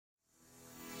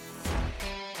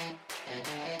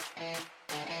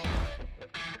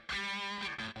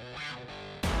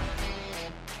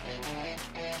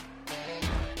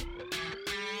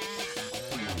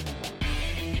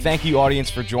thank you,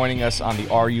 audience, for joining us on the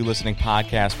Are You Listening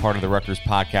podcast, part of the Rutgers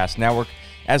Podcast Network.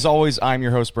 As always, I'm your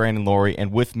host, Brandon Laurie,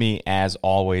 and with me, as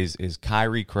always, is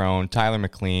Kyrie Crone, Tyler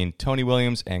McLean, Tony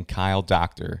Williams, and Kyle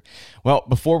Doctor. Well,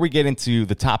 before we get into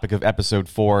the topic of episode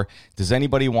 4, does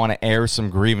anybody want to air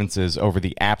some grievances over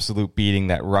the absolute beating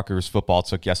that Rutgers football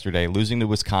took yesterday, losing to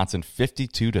Wisconsin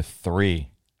 52-3?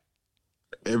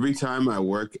 Every time I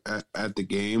work at the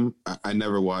game, I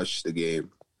never watch the game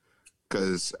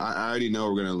because I already know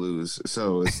we're going to lose.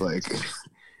 So it's like,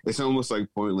 it's almost like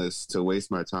pointless to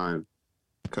waste my time.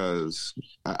 Because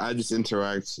I just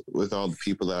interact with all the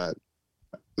people that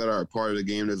are a part of the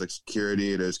game. There's like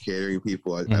security, there's catering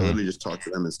people. I literally just talk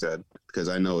to them instead because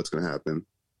I know what's going to happen.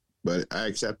 But I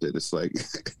accept it. It's like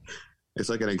it's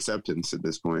like an acceptance at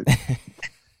this point.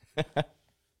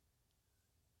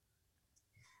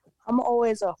 I'm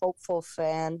always a hopeful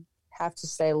fan. Have to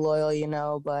stay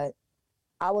loyal, but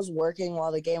I was working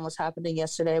while the game was happening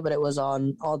yesterday, but it was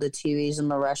on all the TVs in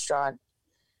the restaurant,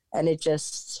 and it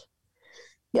just.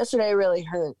 Yesterday really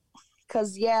hurt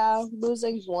because,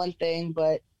 losing's one thing,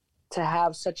 but to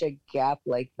have such a gap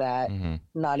like that,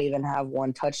 not even have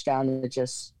one touchdown, it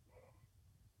just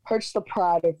hurts the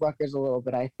pride of Rutgers a little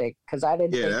bit, I think, because I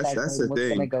didn't think that game was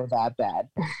going to go that bad.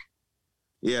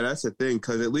 Yeah, that's the thing,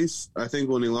 because at least I think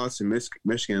when they lost to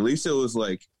Michigan, at least it was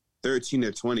like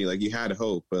 13-20, like you had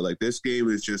hope, but like this game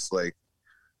is just like,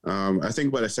 I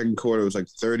think by the second quarter it was like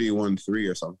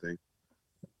 31-3 or something.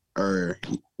 Or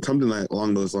something like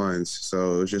along those lines.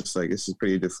 So it was just like, this is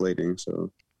pretty deflating. So,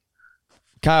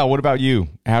 Kyle, what about you?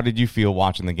 How did you feel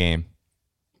watching the game?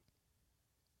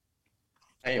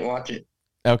 I didn't watch it.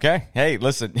 Okay. Hey,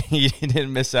 listen, you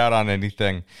didn't miss out on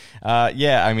anything.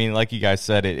 I mean, like you guys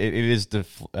said, it is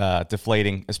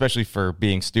deflating, especially for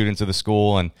being students of the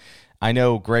school. And I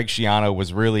know Greg Schiano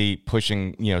was really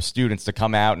pushing, students to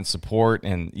come out and support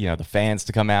and, the fans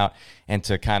to come out and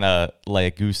to kind of lay a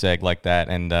goose egg like that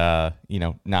and,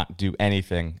 not do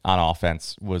anything on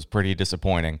offense was pretty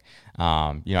disappointing.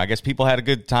 I guess people had a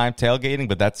good time tailgating,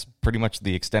 but that's pretty much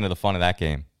the extent of the fun of that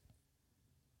game.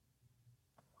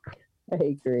 I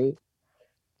agree.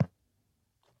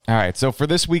 All right, so for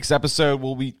this week's episode,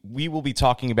 we will be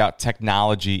talking about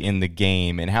technology in the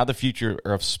game and how the future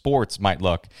of sports might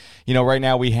look. Right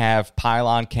now we have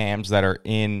pylon cams that are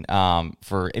in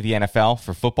for the NFL,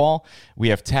 for football. We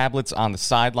have tablets on the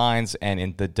sidelines and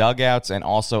in the dugouts and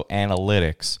also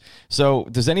analytics. So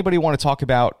does anybody want to talk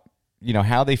about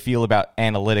how they feel about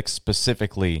analytics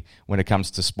specifically when it comes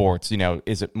to sports?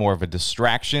 Is it more of a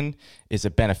distraction? Is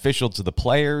it beneficial to the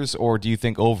players? Or do you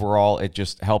think overall it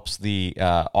just helps the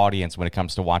audience when it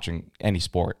comes to watching any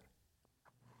sport?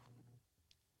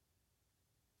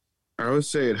 I would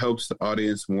say it helps the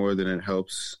audience more than it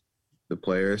helps the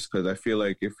players. Because I feel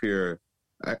like if you're,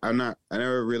 I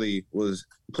never really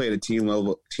played a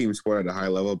team sport at a high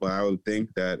level, but I would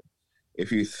think that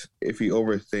if you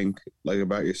overthink like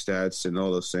about your stats and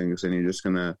all those things, then you're just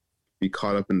gonna be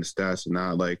caught up in the stats and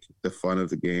not like the fun of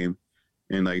the game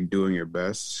and like doing your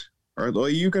best. Or well,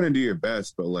 you're gonna do your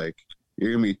best, but like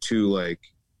you're gonna be too like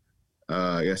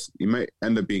I guess you might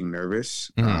end up being nervous.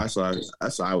 That's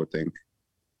what I would think.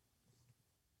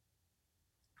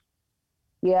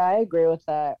 Yeah, I agree with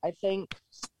that. I think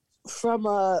from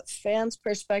a fan's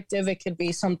perspective, it could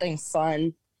be something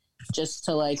fun just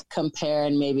to like compare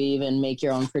and maybe even make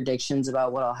your own predictions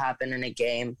about what will happen in a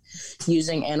game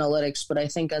using analytics. But I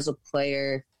think as a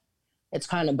player, it's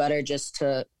kind of better just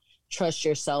to trust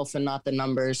yourself and not the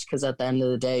numbers, because at the end of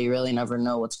the day, you really never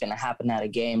know what's going to happen at a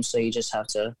game. So you just have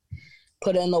to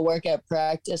put in the work at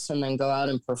practice and then go out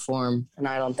and perform. And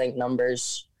I don't think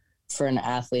numbers for an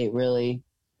athlete really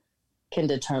can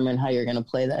determine how you're going to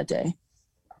play that day.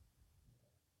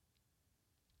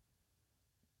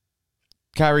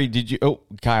 Kyrie,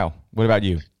 Kyle, what about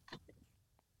you?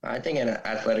 I think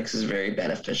athletics is very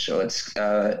beneficial.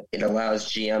 It allows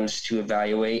GMs to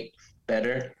evaluate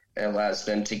better. It allows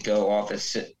them to go off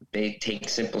they take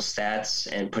simple stats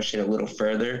and push it a little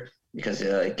further because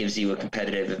it gives you a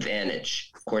competitive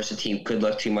advantage. Of course, a team could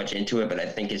look too much into it, but I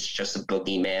think it's just a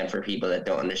boogeyman for people that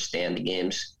don't understand the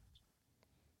games.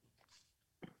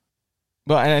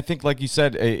 Well, and I think, like you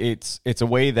said, it's a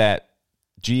way that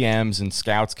GMs and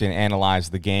scouts can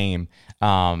analyze the game.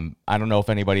 I don't know if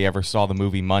anybody ever saw the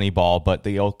movie Moneyball, but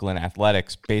the Oakland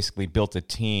Athletics basically built a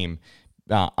team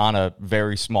on a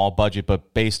very small budget,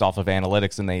 but based off of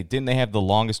analytics. And they have the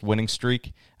longest winning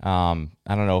streak. I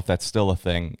don't know if that's still a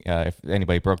thing, if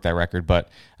anybody broke that record, but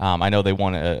I know they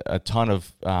won a ton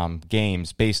of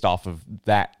games based off of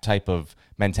that type of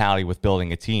mentality with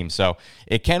building a team. So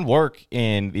it can work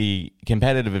in the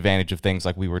competitive advantage of things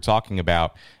like we were talking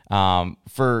about.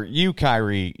 For you,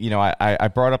 Kyrie, I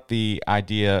brought up the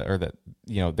idea, or that,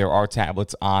 there are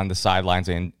tablets on the sidelines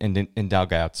and in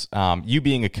dugouts. You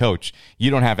being a coach,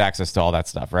 you don't have access to all that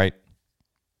stuff, right?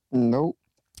 Nope.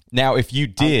 Now, if you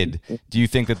did, do you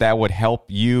think that would help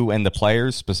you and the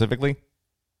players specifically?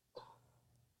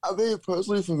 I mean,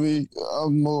 personally for me,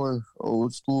 I'm more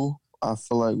old school. I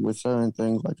feel like with certain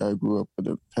things, like I grew up with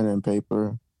a pen and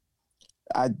paper.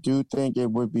 I do think it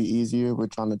would be easier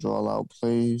with trying to draw out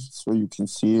plays so you can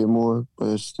see it more, but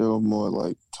it's still more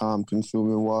like time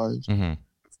consuming wise. Mm-hmm.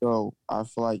 So I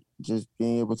feel like just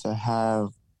being able to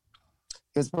have,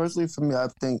 because personally for me, I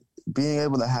think being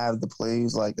able to have the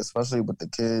plays, like especially with the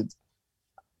kids,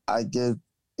 I give,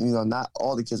 not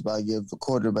all the kids, but I give the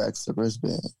quarterbacks the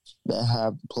wristbands that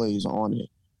have the plays on it.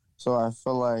 So I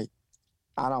feel like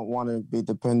I don't want to be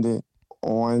dependent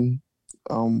on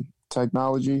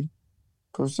technology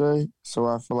per se. So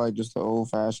I feel like just the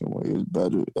old-fashioned way is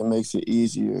better. It makes it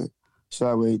easier. So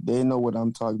that way they know what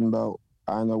I'm talking about.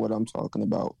 I know what I'm talking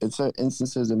about. In certain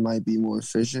instances, it might be more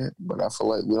efficient, but I feel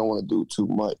like we don't want to do too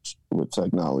much with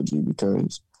technology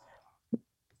because,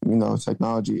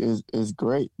 technology is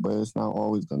great, but it's not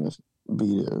always going to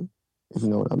be there, if you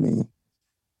know what I mean.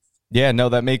 Yeah, no,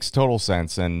 that makes total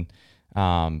sense. And,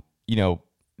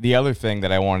 the other thing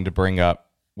that I wanted to bring up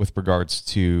with regards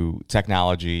to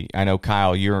technology, I know,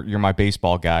 Kyle, you're my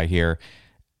baseball guy here.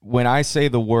 When I say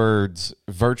the words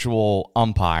virtual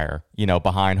umpire,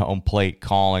 behind home plate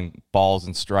calling balls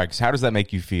and strikes, how does that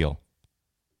make you feel?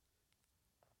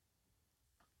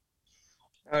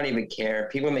 I don't even care.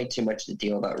 People make too much to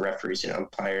deal about referees and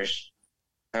umpires.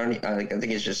 I think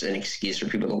it's just an excuse for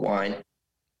people to whine.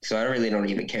 So I don't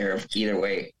even care of either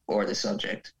way or the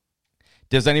subject.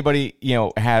 Does anybody,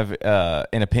 have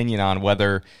an opinion on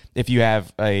whether if you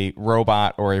have a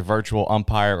robot or a virtual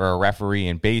umpire or a referee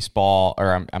in baseball,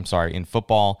 or I'm sorry, in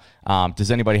football,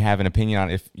 does anybody have an opinion on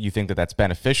if you think that that's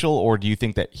beneficial, or do you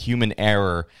think that human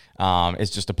error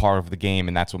is just a part of the game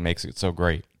and that's what makes it so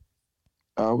great?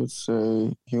 I would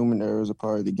say human error is a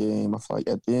part of the game. I feel like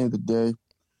at the end of the day,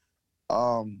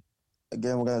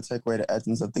 again, we're going to take away the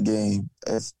essence of the game.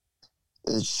 It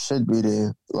should be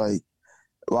there. Like,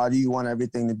 why do you want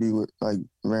everything to be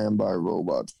ran by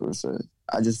robots per se?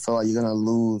 I just feel like you're gonna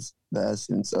lose the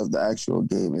essence of the actual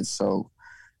game. And so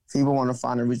people want to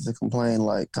find a reason to complain,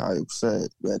 like Kyle said.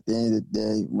 But at the end of the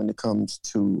day, when it comes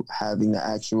to having the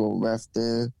actual ref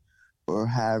there or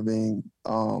having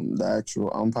the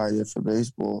actual umpire there for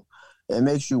baseball, it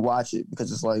makes you watch it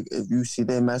because it's like if you see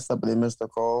they messed up or they missed a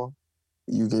call,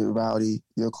 you get rowdy.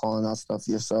 You're calling out stuff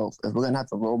yourself. If we're gonna have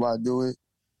the robot do it,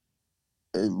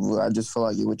 I just feel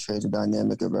like it would change the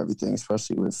dynamic of everything,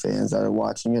 especially with fans that are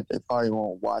watching it. They probably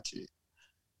won't watch it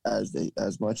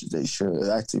as much as they should.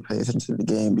 Actually pay attention to the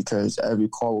game because every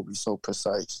call will be so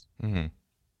precise. Mm-hmm.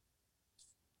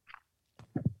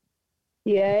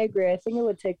 Yeah, I agree. I think it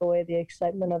would take away the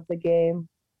excitement of the game.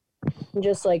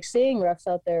 Just like seeing refs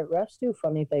out there, refs do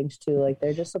funny things too. Like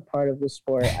they're just a part of the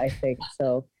sport, I think.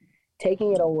 So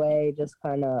taking it away just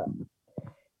kind of,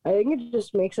 I think it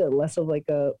just makes it less of like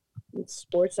a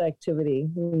sports activity,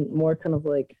 more kind of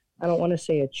like, I don't want to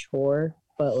say a chore,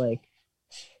 but like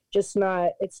just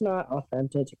not, it's not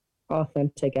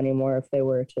authentic anymore. If they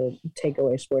were to take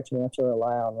away sports and we have to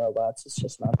rely on robots, it's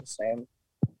just not the same.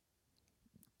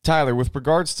 Tyler, with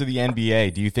regards to the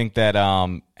NBA, do you think that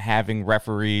having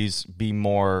referees be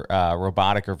more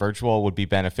robotic or virtual would be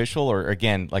beneficial? Or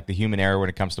again, like the human error when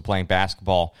it comes to playing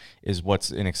basketball is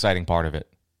what's an exciting part of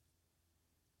it?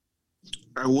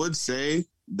 I would say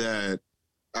that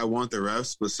I want the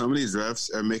refs, but some of these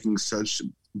refs are making such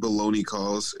baloney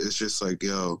calls. It's just like,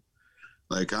 yo,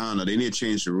 like, I don't know. They need to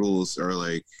change the rules or,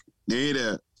 like, they need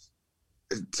to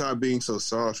stop being so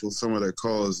soft with some of their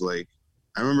calls. Like,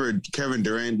 I remember Kevin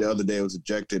Durant the other day was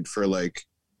ejected for, like,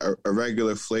 a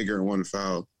regular flagrant one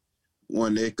foul.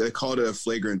 When they called it a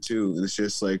flagrant two, and it's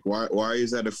just like, why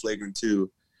is that a flagrant two?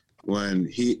 When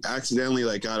he accidentally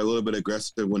got a little bit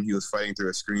aggressive when he was fighting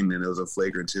through a screen and it was a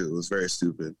flagrant two. It was very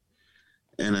stupid.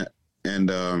 But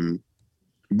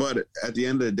at the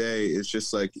end of the day, it's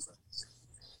just like,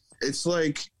 it's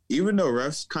like, even though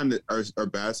refs kind of are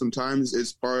bad sometimes,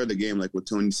 it's part of the game, like what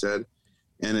Tony said.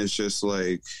 And it's just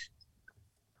like,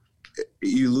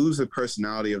 you lose the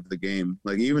personality of the game.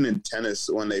 Like even in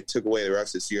tennis, when they took away the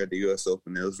refs this year at the U.S.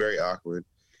 Open, it was very awkward.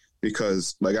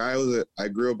 because like I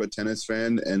grew up a tennis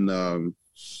fan, and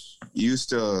used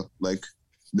to like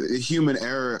the human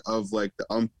error of like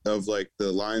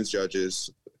the lines judges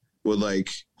would like,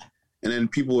 and then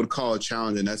people would call a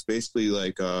challenge, and that's basically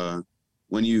like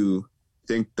when you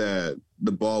think that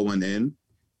the ball went in.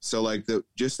 So like the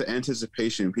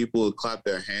anticipation, people would clap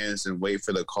their hands and wait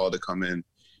for the call to come in.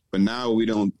 But now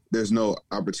there's no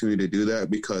opportunity to do that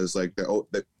because like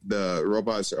the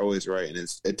robots are always right, and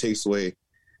it takes away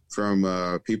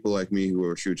from people like me who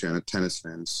are true tennis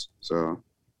fans. So.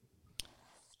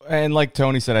 And like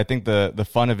Tony said, I think the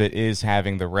fun of it is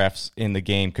having the refs in the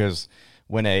game, because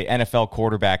when a NFL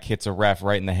quarterback hits a ref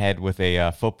right in the head with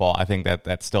a football, I think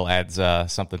that still adds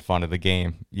something fun to the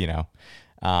game, you know.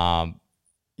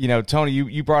 Tony,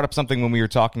 you brought up something when we were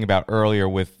talking about earlier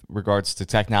with regards to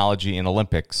technology in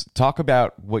Olympics. Talk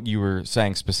about what you were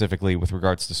saying specifically with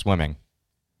regards to swimming.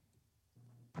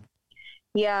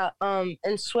 Yeah,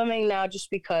 in swimming now, just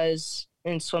because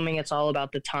in swimming it's all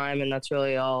about the time, and that's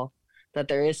really all that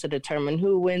there is to determine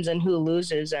who wins and who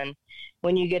loses. And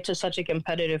when you get to such a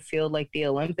competitive field like the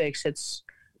Olympics, it's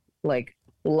like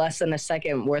less than a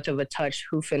second worth of a touch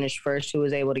who finished first, who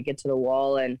was able to get to the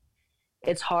wall. And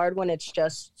it's hard when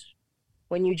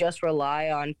you just rely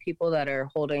on people that are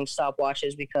holding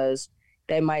stopwatches, because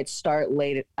they might start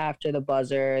late after the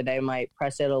buzzer. They might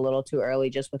press it a little too early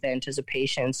just with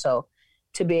anticipation. So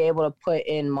to be able to put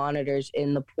in monitors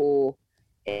in the pool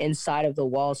inside of the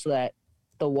wall so that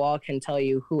the wall can tell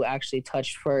you who actually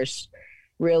touched first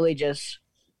really just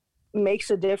makes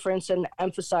a difference and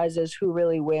emphasizes who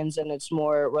really wins. And it's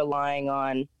more relying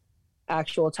on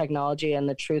actual technology and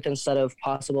the truth instead of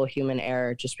possible human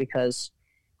error, just because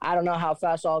I don't know how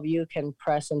fast all of you can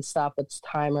press and stop its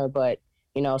timer, but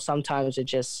sometimes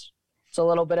it's a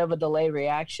little bit of a delayed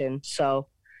reaction. So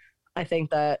I think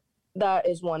that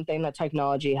is one thing that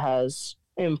technology has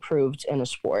improved in a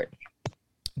sport.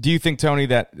 Do you think, Tony,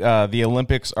 that the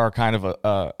Olympics are kind of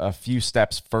a few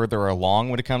steps further along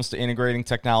when it comes to integrating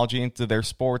technology into their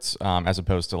sports, as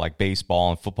opposed to like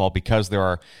baseball and football, because there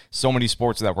are so many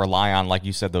sports that rely on, like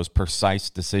you said, those precise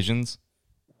decisions?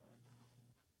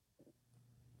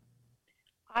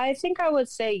 I think I would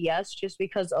say yes, just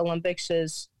because Olympics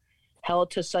is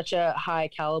held to such a high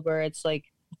caliber. It's like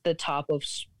the top of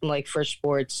like for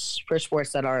sports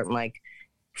that aren't like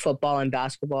football and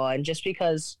basketball. And just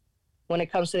because when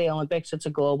it comes to the Olympics, it's a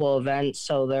global event.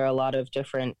 So there are a lot of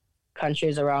different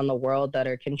countries around the world that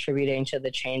are contributing to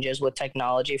the changes with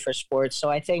technology for sports. So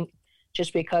I think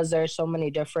just because there are so many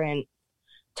different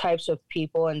types of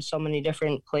people and so many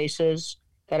different places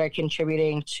that are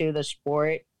contributing to the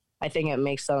sport, I think it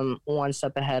makes them one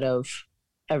step ahead of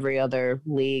every other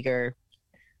league or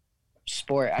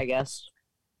sport, I guess.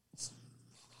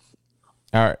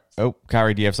 All right. Oh,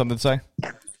 Kyrie, do you have something to say?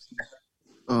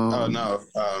 Oh, no.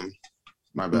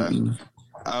 My bad.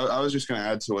 I was just going to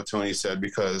add to what Tony said,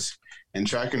 because in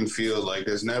track and field, like,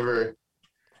 there's never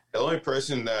 – the only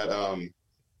person that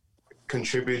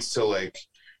contributes to, like,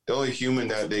 the only human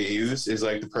that they use is,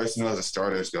 like, the person who has a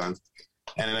starter's gun.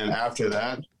 And then after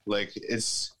that, like,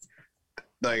 it's –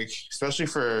 like, especially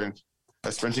for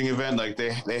a sprinting event, like,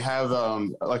 they have,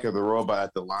 like, the robot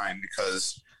at the line,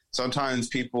 because sometimes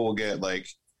people will get, like,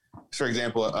 for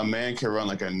example, a man can run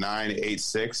like a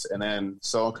 9.86, and then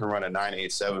someone can run a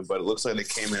 9.87, but it looks like they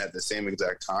came in at the same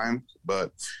exact time.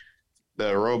 But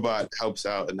the robot helps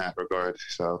out in that regard.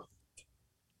 So,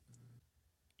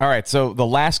 all right. So the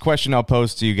last question I'll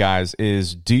pose to you guys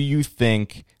is: do you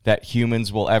think that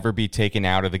humans will ever be taken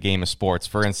out of the game of sports?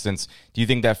 For instance, do you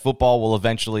think that football will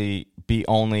eventually be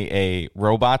only a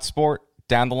robot sport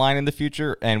down the line in the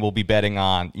future, and we'll be betting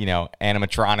on,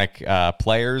 animatronic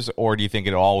players? Or do you think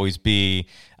it'll always be,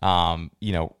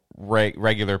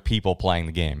 regular people playing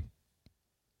the game?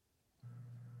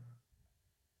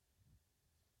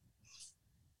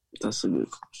 That's a good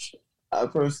question. I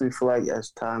personally feel like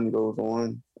as time goes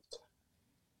on,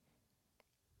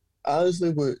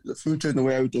 honestly, with the future and the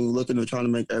way everything's looking, they're trying to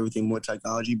make everything more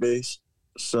technology-based.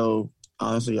 So,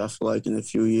 honestly, I feel like in a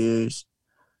few years,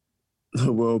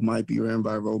 the world might be ran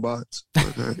by robots.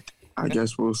 But I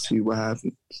guess we'll see what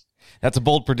happens. That's a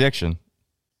bold prediction.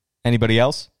 Anybody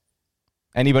else?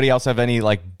 Anybody else have any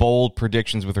like bold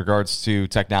predictions with regards to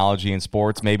technology in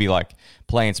sports? Maybe like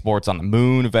playing sports on the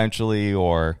moon eventually,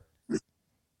 or...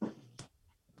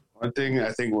 One thing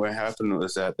I think what happened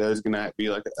was that there's going to be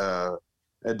like a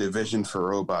division for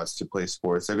robots to play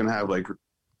sports. They're going to have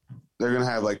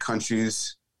like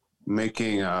countries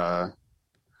making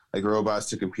like robots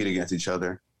to compete against each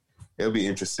other. It'll be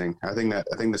interesting. I think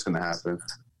that's going to happen.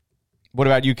 What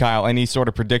about you, Kyle? Any sort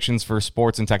of predictions for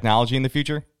sports and technology in the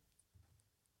future?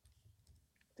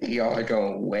 Y'all are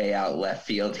going way out left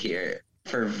field here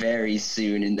for very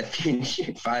soon in the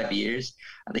future, 5 years.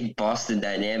 I think Boston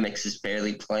Dynamics is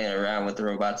barely playing around with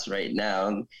robots right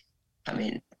now. I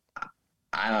mean,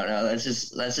 I don't know.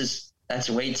 That's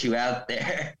way too out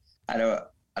there.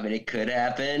 I mean, it could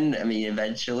happen. I mean,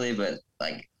 eventually, but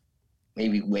like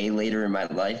maybe way later in my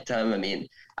lifetime. I mean,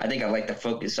 I think I'd like to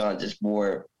focus on just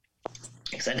more,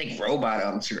 because I think robot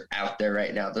umps are out there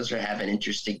right now. Those are having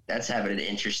an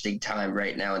interesting time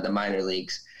right now in the minor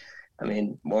leagues. I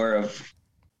mean, more of,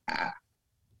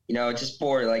 just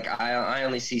more like I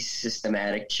only see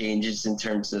systematic changes in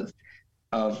terms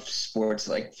of sports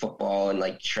like football and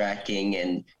like tracking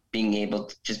and being able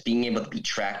to be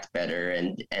tracked better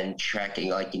and tracking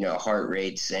like, heart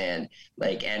rates and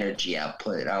like energy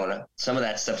output. I don't know. Some of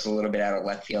that stuff's a little bit out of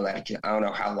left field. I don't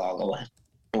know how long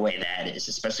away that is,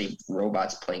 especially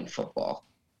robots playing football.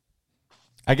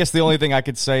 I guess the only thing I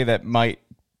could say that might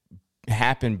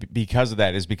happen because of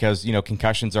that is because,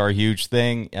 concussions are a huge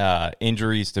thing,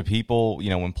 injuries to people,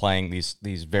 when playing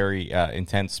these very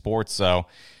intense sports. So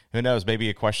who knows, maybe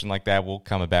a question like that will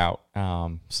come about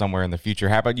somewhere in the future.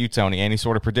 How about you, Tony? Any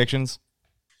sort of predictions?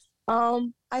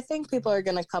 I think people are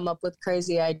going to come up with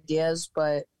crazy ideas,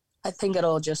 but I think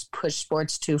it'll just push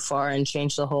sports too far and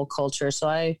change the whole culture. So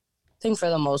I think for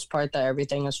the most part that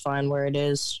everything is fine where it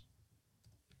is.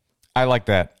 I like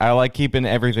that. I like keeping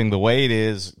everything the way it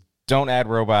is. Don't add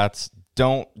robots.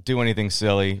 Don't do anything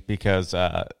silly, because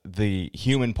the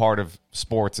human part of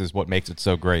sports is what makes it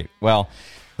so great. Well,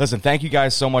 listen, thank you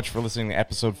guys so much for listening to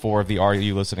episode 4 of the Are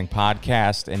You Listening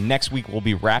podcast. And next week, we'll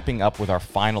be wrapping up with our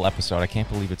final episode. I can't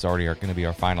believe it's already going to be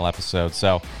our final episode.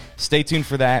 So stay tuned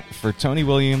for that. For Tony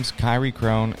Williams, Kyrie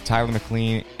Crone, Tyler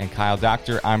McLean, and Kyle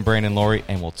Doctor, I'm Brandon Laurie,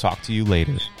 and we'll talk to you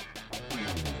later.